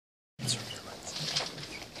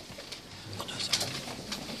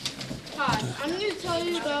Hi, I'm going to tell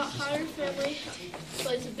you about how your family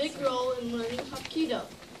plays a big role in learning HapKiDo.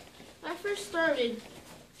 When I first started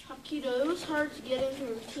HapKiDo, it was hard to get into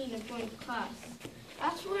a routine of going to class.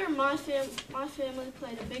 That's where my family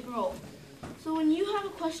played a big role. So when you have a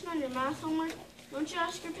question on your math homework, don't you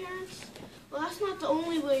ask your parents? Well, that's not the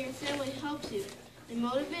only way your family helps you. They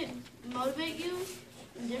motivate you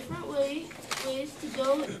in different ways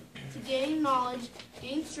to gain knowledge,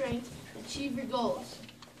 gain strength, and achieve your goals.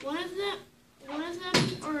 One of them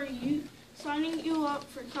are you signing you up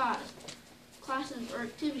for classes or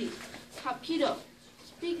activities. HapKiDo.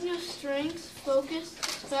 Speaking of strengths, focus,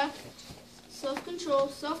 respect, self-control,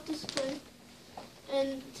 self-discipline,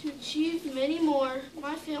 and to achieve many more,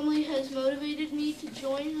 my family has motivated me to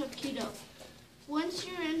join HapKiDo. Once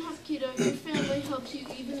you're in HapKiDo, your family helps you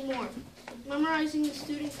even more. Like memorizing the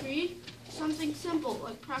student creed, something simple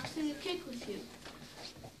like practicing a kick with you.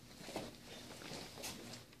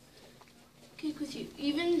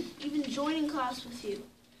 Even joining class with you.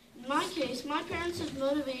 In my case, my parents have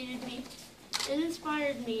motivated me and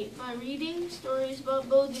inspired me by reading stories about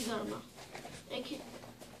Bodhidharma,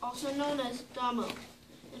 also known as Dhammo,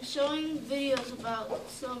 and showing videos about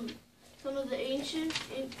some of the ancient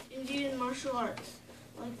Indian martial arts,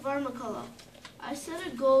 like Varmakala. I set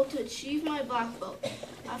a goal to achieve my black belt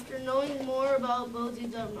after knowing more about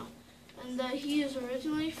Bodhidharma, and that he is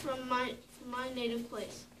originally from my native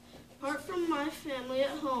place. Apart from my family at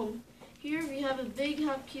home, here we have a big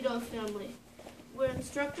HapKiDo family, where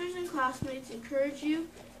instructors and classmates encourage you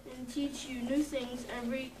and teach you new things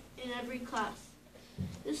in every class.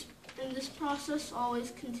 This process always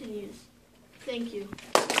continues. Thank you.